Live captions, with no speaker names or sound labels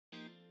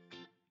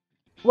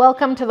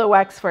Welcome to the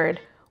Wexford.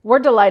 We're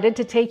delighted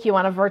to take you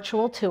on a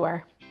virtual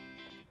tour.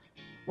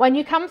 When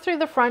you come through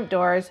the front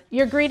doors,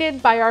 you're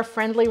greeted by our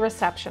friendly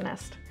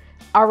receptionist.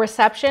 Our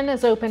reception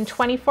is open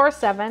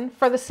 24/7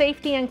 for the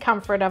safety and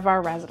comfort of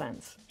our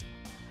residents.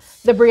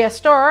 The Bria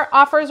store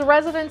offers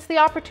residents the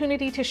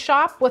opportunity to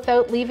shop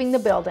without leaving the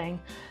building.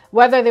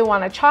 Whether they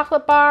want a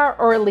chocolate bar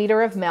or a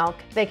liter of milk,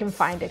 they can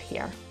find it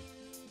here.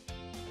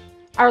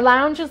 Our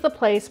lounge is the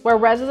place where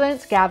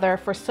residents gather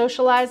for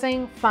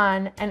socializing,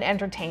 fun, and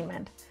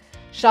entertainment.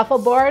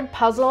 Shuffleboard,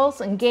 puzzles,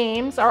 and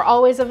games are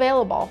always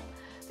available.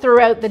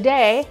 Throughout the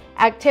day,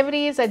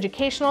 activities,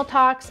 educational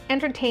talks,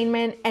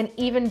 entertainment, and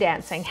even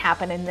dancing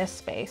happen in this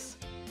space.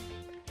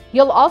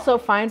 You'll also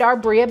find our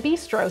Bria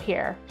Bistro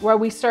here, where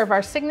we serve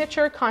our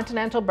signature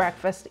continental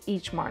breakfast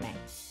each morning.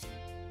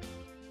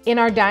 In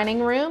our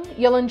dining room,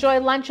 you'll enjoy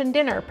lunch and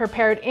dinner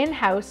prepared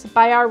in-house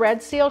by our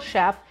Red Seal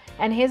chef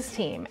and his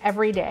team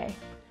every day.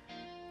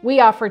 We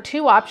offer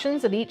 2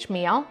 options at each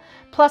meal,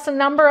 plus a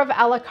number of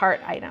a la carte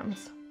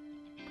items.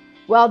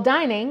 While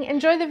dining,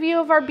 enjoy the view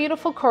of our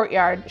beautiful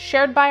courtyard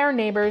shared by our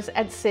neighbors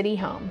at City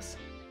Homes.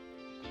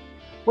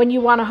 When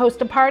you want to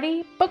host a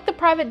party, book the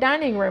private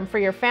dining room for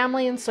your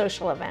family and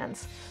social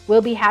events.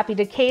 We'll be happy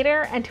to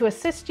cater and to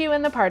assist you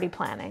in the party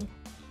planning.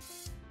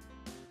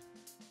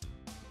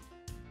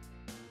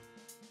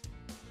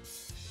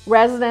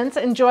 Residents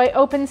enjoy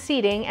open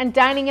seating and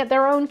dining at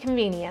their own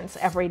convenience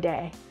every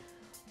day.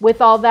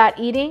 With all that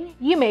eating,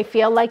 you may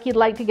feel like you'd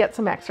like to get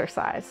some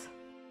exercise.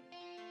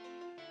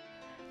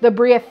 The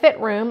Bria Fit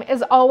Room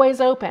is always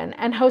open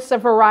and hosts a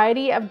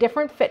variety of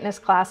different fitness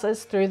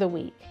classes through the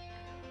week.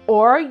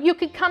 Or you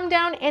could come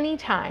down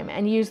anytime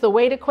and use the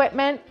weight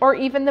equipment or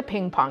even the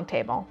ping pong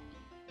table.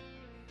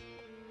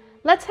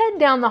 Let's head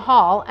down the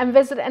hall and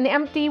visit an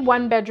empty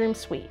 1-bedroom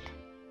suite.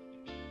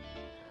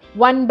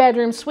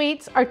 1-bedroom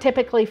suites are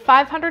typically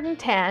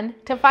 510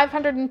 to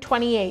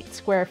 528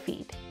 square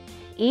feet.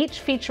 Each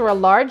feature a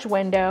large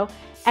window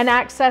and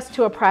access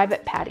to a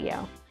private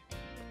patio.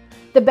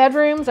 The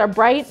bedrooms are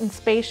bright and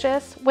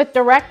spacious with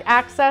direct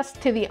access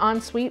to the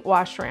ensuite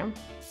washroom.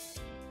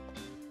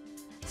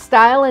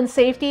 Style and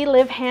safety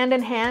live hand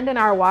in hand in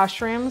our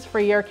washrooms for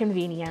your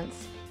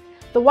convenience.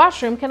 The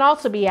washroom can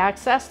also be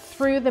accessed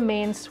through the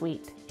main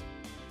suite.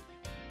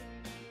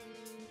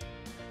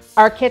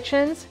 Our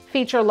kitchens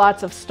feature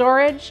lots of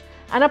storage,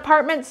 an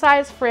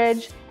apartment-sized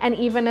fridge, and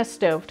even a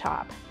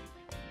stovetop.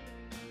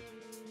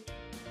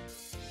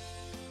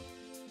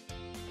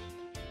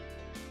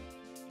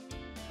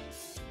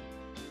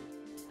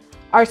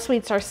 Our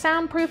suites are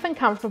soundproof and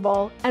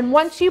comfortable, and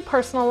once you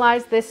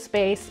personalize this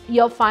space,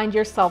 you'll find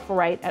yourself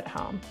right at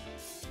home.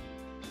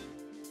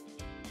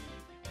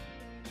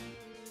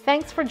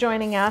 Thanks for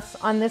joining us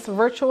on this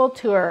virtual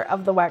tour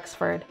of the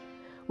Wexford.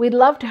 We'd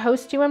love to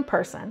host you in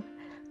person.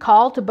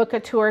 Call to book a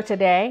tour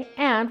today,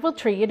 and we'll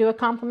treat you to a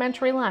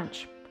complimentary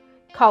lunch.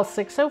 Call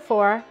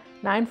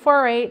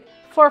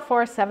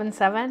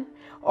 604-948-4477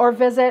 or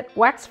visit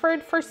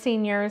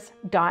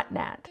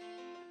wexfordforseniors.net.